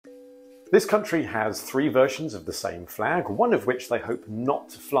This country has three versions of the same flag, one of which they hope not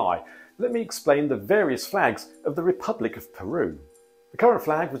to fly. Let me explain the various flags of the Republic of Peru. The current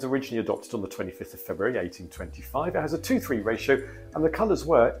flag was originally adopted on the 25th of February 1825. It has a 2:3 ratio, and the colours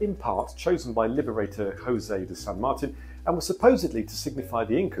were, in part, chosen by Liberator José de San Martin and were supposedly to signify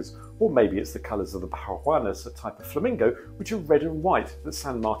the Incas, or maybe it's the colours of the Peruanas, a type of flamingo, which are red and white that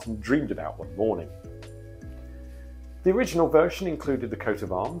San Martin dreamed about one morning. The original version included the coat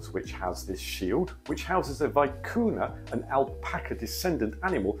of arms, which has this shield, which houses a vicuna, an alpaca descendant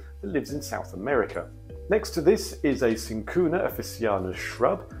animal that lives in South America. Next to this is a Cincuna officinalis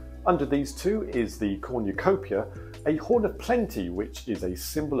shrub. Under these two is the cornucopia, a horn of plenty, which is a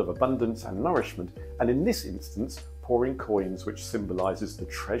symbol of abundance and nourishment, and in this instance, pouring coins, which symbolises the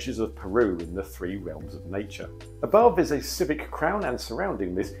treasures of Peru in the three realms of nature. Above is a civic crown, and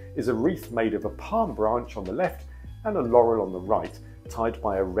surrounding this is a wreath made of a palm branch on the left and a laurel on the right, tied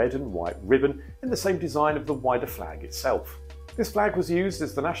by a red and white ribbon in the same design of the wider flag itself. This flag was used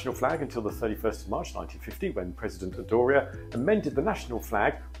as the national flag until the 31st of March 1950, when President Doria amended the national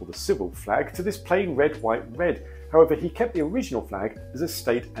flag, or the civil flag, to this plain red, white, red. However, he kept the original flag as a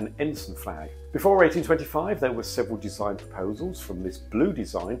state and ensign flag. Before 1825, there were several design proposals, from this blue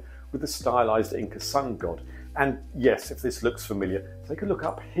design with the stylised Inca sun god. And yes, if this looks familiar, take a look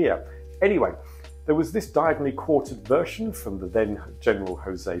up here. Anyway, there was this diagonally quartered version from the then General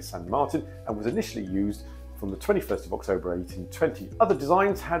José San Martin and was initially used from the 21st of October 1820. Other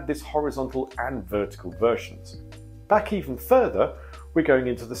designs had this horizontal and vertical versions. Back even further, we're going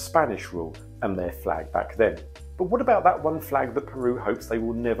into the Spanish rule and their flag back then. But what about that one flag that Peru hopes they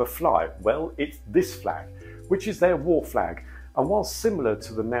will never fly? Well, it's this flag, which is their war flag. And while similar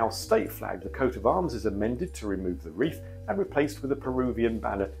to the now state flag, the coat of arms is amended to remove the wreath and replaced with a Peruvian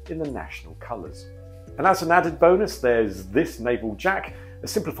banner in the national colours. And as an added bonus, there's this naval jack, a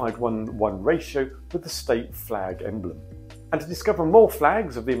simplified 1:1 ratio with the state flag emblem. And to discover more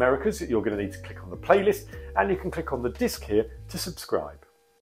flags of the Americas, you're going to need to click on the playlist, and you can click on the disc here to subscribe.